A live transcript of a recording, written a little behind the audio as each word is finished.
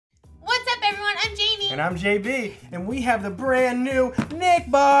I'm Jamie. And I'm JB. And we have the brand new Nick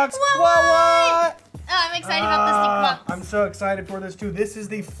box. What? What? Oh, I'm excited about this Nick box. I'm so excited for this too. This is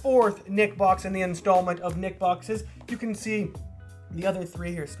the 4th Nick box in the installment of Nick boxes. You can see the other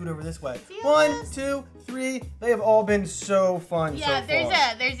 3 here. Scoot over this way. Yes. 1, 2, 3. They have all been so fun so far.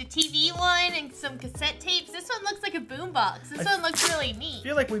 There's a TV one and some cassette tapes. This one looks like a boombox. This one looks really neat. I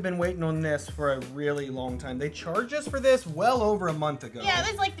feel like we've been waiting on this for a really long time. They charged us for this well over a month ago. Yeah, it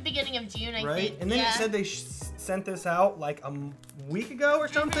was like the beginning of June, I think. And then yeah. it said they sent this out like a week ago or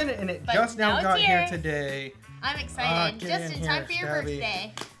something, and it But just now now got it's here here. today. I'm excited. Get Just in in time here, for your Stabby.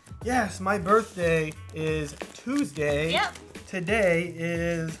 birthday. Yes, my birthday is Tuesday. Yep. Today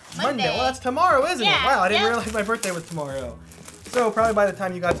is Monday. Monday. Well, that's tomorrow, isn't it? Yeah, Wow, I didn't yep. realize my birthday was tomorrow. So probably by the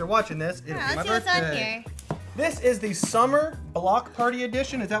time you guys are watching this, it'll be my Let's see what's birthday. on here. This is the Summer Block Party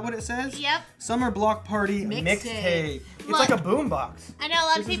Edition. Is that what it says? Yep. Summer Block Party Mixtape. Mixtape. It's Look. like a boombox. I know a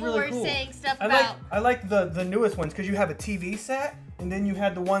lot This of is people really were cool. saying stuff I about. like the newest ones because you have a TV set, and then you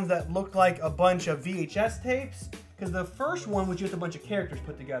had the ones that looked like a bunch of VHS tapes. Because the first one was just a bunch of characters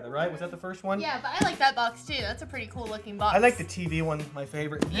put together, right? Was that the first one? Yeah, but I like that box too. That's a pretty cool looking box. I like the TV one, my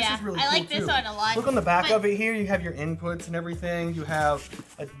favorite. This Yeah, is really I cool like this too. one a lot. Look on the back But- of it here. You have your inputs and everything. You have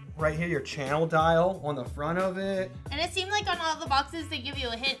right here your channel dial on the front of it. And it seemed like on all the boxes they give you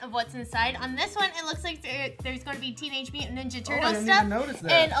a hint of what's inside. On this one, it looks like there's going to be Teenage Mutant Ninja Turtle I didn't stuff. even notice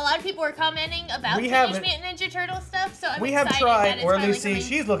that. And a lot of people were commenting about We Teenage haven't- Mutant Ninja Turtle stuff. So I'm We have excited that tried, it's or at finally least see, coming.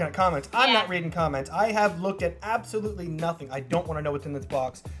 she's looking at comments. I'm Yeah. not reading comments. I have looked at absolutely nothing. I don't want to know what's in this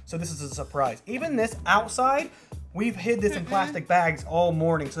box, so this is a surprise. Even this outside, we've hid this in plastic bags all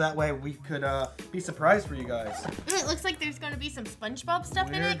morning, so that way we could be surprised for you guys. It looks like there's going to be some SpongeBob stuff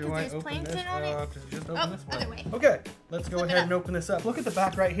in it because there's plankton on it. Just open Oh, this other way. Okay, let's go Flip it ahead up. and open this up. Look at the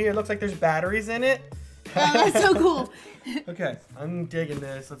back right here. It looks like there's batteries in it. Oh, that's so cool. Okay, I'm digging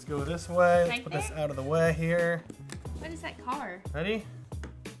this. Let's go this way. Let's Right put this there? out of the way here. What is that car? Ready?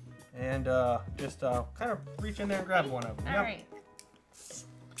 And just kind of reach in there and grab one of them. All Yep. right.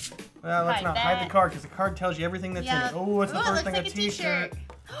 Well, let's Hide not hide that. the card because the card tells you everything that's Yeah. in it. Oh, it's the Ooh, it first looks thing like a a t-shirt.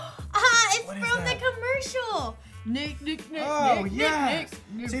 It's What from is the that? commercial. Nick. Oh, yes.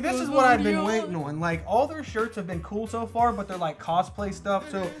 See, this is what I've been waiting on. Like, all their shirts have been cool so far, but they're like cosplay stuff,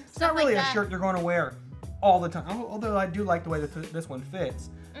 so it's stuff not really like a that. shirt you're going to wear all the time. Although I do like the way that this one fits.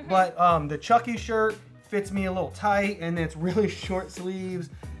 Mm-hmm. But the Chucky shirt fits me a little tight, and it's really short sleeves.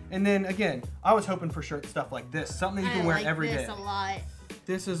 And then, again, I was hoping for shirt stuff like this, something that you can wear every day. I like this a lot.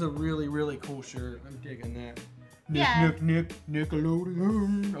 This is a really, really cool shirt. I'm digging that. Yeah.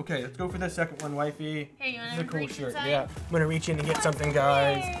 Nickelodeon. Okay, let's go for the second one, wifey. Here, you This is a want to cool reach shirt. inside? Yeah. I'm gonna reach in and get something,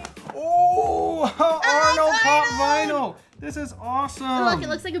 guys. There. Oh, Arnold Pop Arnold. Vinyl. This is awesome. Oh, look, it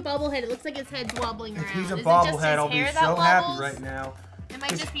looks like a bobblehead. It looks like his head's wobbling If around. he's a Is it just bobblehead, his I'll be hair so that happy wobbles? right now. It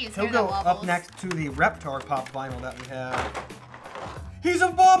might just be his He'll hair go that up wobbles. next to the Reptar Pop Vinyl that we have. He's a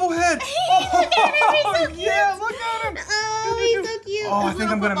bobblehead. He's so cute. Yeah, look at him. Oh, he's so cute. Oh, I His think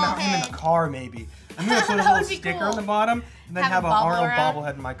I'm little gonna mount him in football the car maybe. I'm gonna put a That little would be sticker cool. on the bottom and then Have have a an bobble Arnold around?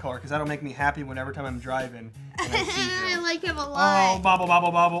 bobblehead in my car because that'll make me happy whenever time I'm driving and I see I him. like him a Oh, lot. bobble,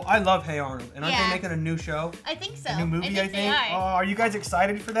 bobble, bobble. I love Hey Arnold. And aren't Yeah. they making a new show? I think so. A new movie, I they think. Oh, are. are you guys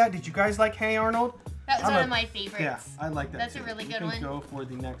excited for that? Did you guys like Hey Arnold? That was I'm one a- of my favorites. Yeah, I like that. That's a too. really You good can one. go for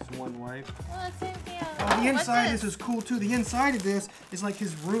the next one, wife. Well, let's see what they have. Oh, the What's inside this is cool too. The inside of this is like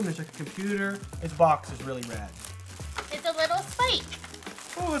his room. There's like a computer. His box is really rad. It's a little Spike.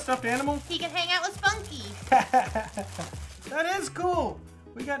 Oh, a stuffed animal. He can hang out with Spunky. That is cool.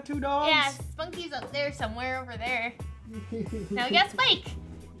 We got 2 dogs. Yeah, Spunky's up there somewhere over there. Now we got Spike.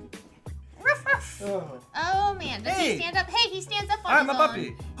 Ruff, ruff. Oh. Oh man, does Hey. he stand up? Hey, he stands up on I'm his a own.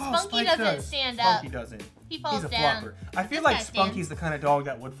 puppy. Oh, Spunky Spike doesn't does. stand Spunky up. doesn't. He falls He's a down. flopper. I feel This like guy Spunky's stands. the kind of dog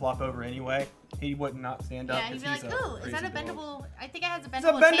that would flop over anyway. He would not stand up. Yeah, he'd 'cause be like, he's ooh, is that a crazy dog. bendable? I think it has a It's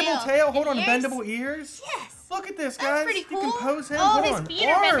a bendable bendable tail. Hold on, And ears? bendable ears. Yes. Look at this, That's guys. pretty cool. You can pose him. Oh, Hold his on. feet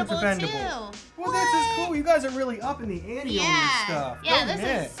are Arms bendable, are bendable. too. Well, this is cool. You guys are really up in the ante on this Yeah. stuff. Yeah, Go this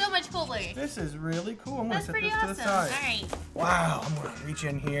Nick. is so much cooler. This is really cool. I'm gonna That's set pretty this awesome. to the side. All right. Wow, I'm gonna reach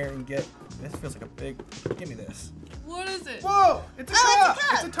in here and get. This feels like a big. Give me this. What is it? Whoa! It's a Oh, cup. it's a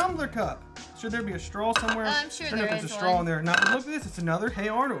cup. It's a tumbler cup. Should there be a straw somewhere? I'm sure I don't know there if there's is a straw one. in there or not. But look at this. It's another Hey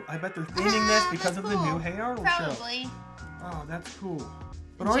Arnold. I bet they're theming this because That's of the cool. new Hey Arnold show. Probably. Oh, that's cool.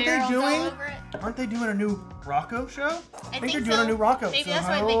 But aren't Gerald's they all doing? over it. Aren't they doing a new Rocco show? I think they're think doing so. a new Rocco. Maybe so that's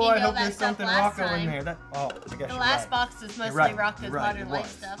why they oh, gave I you all hope that there's stuff something last Rocco in time. there. That oh, I guess The you're last right. box was mostly right, Rocco's you're right, Modern it Life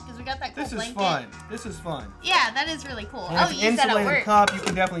was. stuff because we got that cool This is blanket. fun. This is fun. Yeah, that is really cool. And Oh, it's you use that at insulated work. cup. You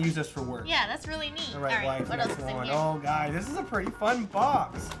can definitely use this for work. Yeah, that's really neat. All right, wife, what next else is in one. here? Oh, guys, this is a pretty fun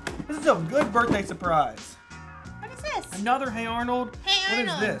box. This is a good birthday surprise. What is this? Another Hey Arnold. Hey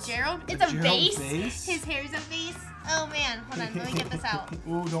Arnold. What is this? Gerald. It's a Gerald vase. His hair's a vase. Oh man, hold on. Let me get this out.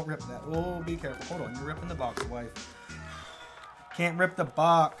 Ooh, don't rip that. Oh, be careful. Hold on, you're ripping the box, wife. Can't rip the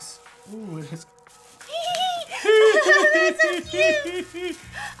box. Ooh, it is. That's so cute.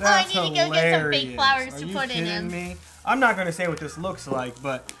 That's I need to go get some fake hilarious. flowers Are to you put in kidding him. me? I'm not going to say what this looks like,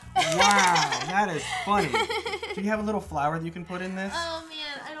 but wow, that is funny. Do you have a little flower that you can put in this? Oh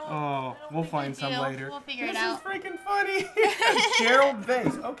man, I don't. Oh, we'll think find I some do. later. We'll figure it This out. is freaking funny. Gerald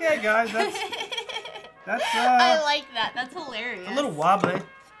vase. Okay, guys, that's I like that. That's hilarious. a little wobbly.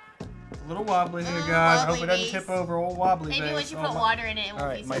 A little wobbly here, guys. I hope wobbly it doesn't vase. tip over. Old wobbly Maybe vase. once you Oh, put water in it, it won't All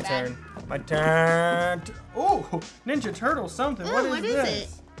right, be so my bad. turn. My turn. Oh, Ninja Turtle something. Ooh, What what is is this?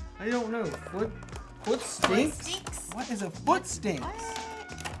 it? I don't know. Foot stinks? What is a foot stinks? What?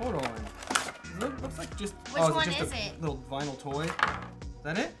 Hold on. Looks like just. Which oh, one is it just is a it? little vinyl toy? Is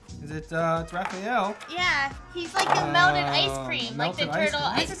that it? Is it? It's Raphael. Yeah, he's like the melted ice cream, like the Melted turtle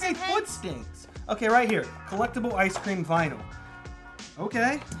Why ice does it say cream foot heads. stinks? Okay, right here. Collectible ice cream vinyl.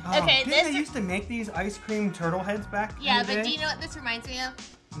 Okay. Okay, didn't this they is- used to make these ice cream turtle heads back Yeah, in the but day? do you know what this reminds me of?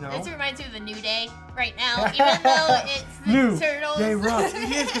 No. This reminds me of the New Day right now, even though it's the New turtles. Day rocks.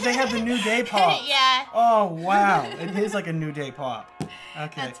 It is because they have the New Day pop. Yeah. Oh wow, it is like a New Day pop.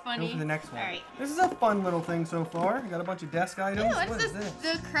 Okay, That's funny. go for the next one. All right. This is a fun little thing so far. We got a bunch of desk Ew, items. what is this?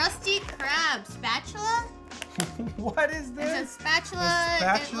 The Krusty Krab spatula? What is It's a this? spatula. It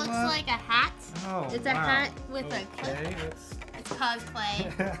looks spatula? like a hat. Oh, It's a wow. hat with a clip. Okay, It's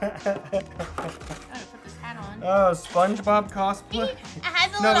cosplay. let's... I'm gonna put this hat on. Oh, SpongeBob cosplay. It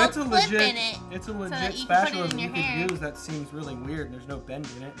has a No, little it's a clip legit. in it. It's a that legit you can put it spatula in that your you hair. could use. That seems really weird. There's no bend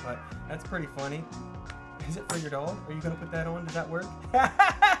in it, but that's pretty funny. Is it for your dog? Are you gonna put that on? Does that work?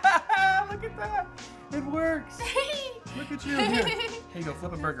 Look at that. It works. Look at you. Here. Here you go.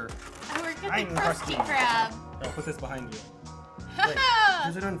 Flip a burger. I work at I'm the Krusty Krusty. Krab. I'll put this behind you. Wait,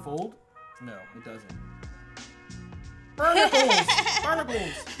 does it unfold? No, it doesn't. Barnacles!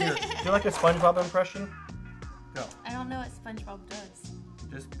 Barnacles! Here, do you like a SpongeBob impression? Go. I don't know what SpongeBob does.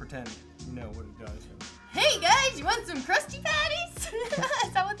 Just pretend you know what it does. Hey guys, you want some Krusty Patties?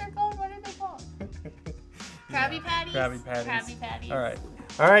 Is that what they're called? What are they called? Krabby Patties? Krabby Patties. Krabby Patties. Alright.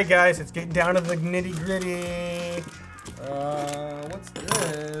 Alright, guys, it's getting down to the nitty gritty. What's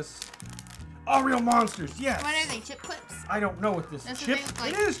this? Oh, Real Monsters, yes! What are they? Chip clips? I don't know what this That's is. what Chip? they look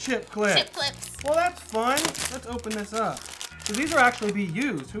like. It is chip clip. Chip clips. Well, that's fun. Let's open this up. So these are actually be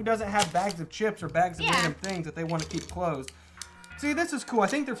used. Who doesn't have bags of chips or bags of Yeah. random things that they want to keep closed? See, this is cool. I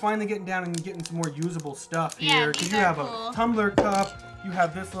think they're finally getting down and getting some more usable stuff Yeah, here. these you are have cool. a tumbler cup. You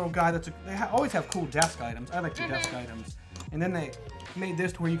have this little guy that's always have cool desk items. I like the desk items. And then they made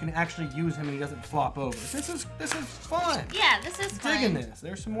this to where you can actually use him and he doesn't flop over. This is fun. Yeah, this is fun. Digging this.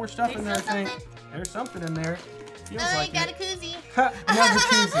 There's some more stuff in there, I There's still think. There's something in there. Feels Oh, like you got it. a koozie. Ha, another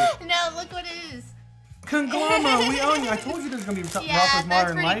koozie. No, look what it is. Congloma, we own you. I told you there's gonna be something Yeah, Rocco's that's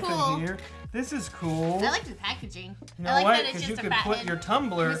Modern pretty Life cool. in here. This is cool. I like the packaging. You know I like what? that it's Because just you a could fat put head. your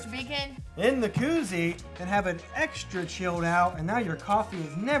tumbler Mr. Big Head. in the koozie and have it extra chilled out, and now your coffee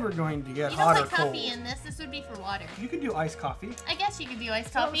is never going to get You hot don't or put cold. coffee in this. This would be for water. You could do iced coffee. I guess you could do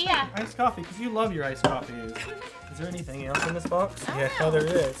iced coffee, yeah. Iced coffee, because you love your iced coffee. Is there anything else in this box? I don't Yeah, know. there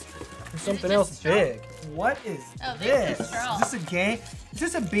is. There's something just else straw? big. What is Oh, there's this? the straw. Is this a game? Is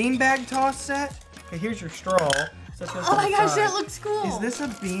this a beanbag toss set? Okay, here's your straw. Set this Oh to my the gosh, side. that looks cool. Is this a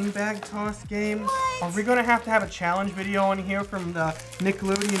beanbag toss game? What? Are we gonna have to have a challenge video on here from the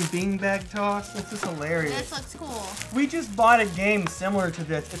Nickelodeon beanbag toss? This is hilarious. This looks cool. We just bought a game similar to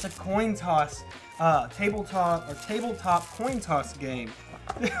this. It's a coin toss, tabletop coin toss game.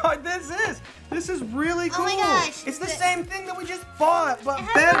 This is really cool. Oh my gosh, It's the the- same thing that we just bought, but It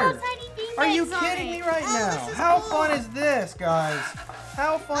has better. little tiny beanbags Are you on kidding it. me right Oh, now? this is How cool. fun is this, guys?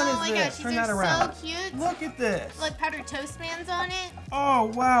 How fun Oh is my this? gosh, Turn these that are around. so cute. Look at this. Look, powdered toast man's on it. Oh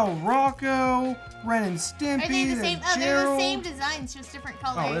wow, Rocco, Ren and Stimpy, Are they the there's same? Oh, they're the Gerald. same designs, just different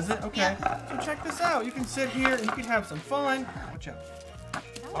colors. Oh, is it? Okay. Yeah. So check this out. You can sit here and you can have some fun. Watch out. I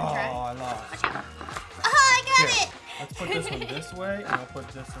Oh, wanna try. I lost. Watch out. Oh, I got Here, it. let's put this one this way, and I'll put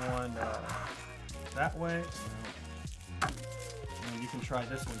this one that way. And then you can try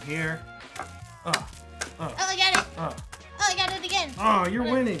this one here. Oh, I got it. Oh, Oh, I got it again. oh, you're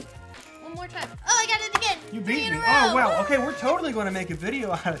winning. One more time. Oh, I got it again. You 3 beat in me. a row. Oh, wow. Okay, we're totally going to make a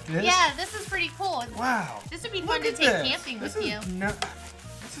video out of this. Yeah, this is pretty cool. Wow. This would be Look fun to at take this. camping This with is you.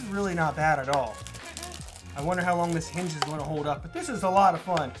 This is really not bad at all. I wonder how long this hinge is going to hold up, but this is a lot of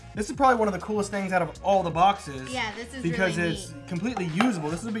fun. This is probably one of the coolest things out of all the boxes. Yeah, this is because really it's neat. completely usable.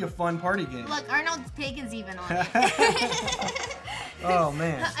 This would be a fun party game. Look, Arnold's pig is even on it. Oh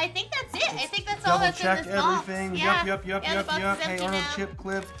man. I think that's it. I think that's all Double that's in check this box. everything. Yeah. Yep. Yeah, the box is Hey, empty Arnold now. chip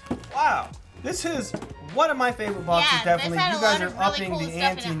clips. Wow. This is one of my favorite boxes, Yeah, definitely. this had You a guys lot are of really upping cool the stuff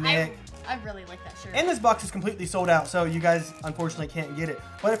ante, in it. Nick. I really like that shirt. And this box is completely sold out, so you guys unfortunately can't get it.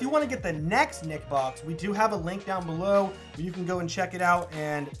 But if you want to get the next Nick box, we do have a link down below where you can go and check it out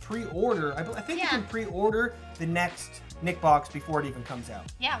and pre-order. I think you can pre-order the next Nick box before it even comes out.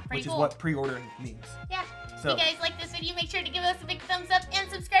 Yeah, pretty cool. Which is what pre-order means. Yeah. So, if you guys like this video, make sure to give us a big thumbs up and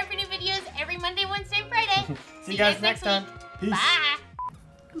subscribe for new videos every Monday, Wednesday, and Friday. see you guys next time. Week. Peace. Bye.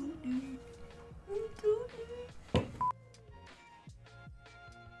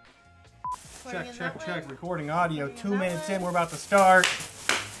 Check. Recording audio. 2 minutes in, we're about to start.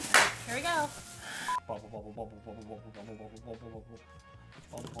 Here we go. Bubble.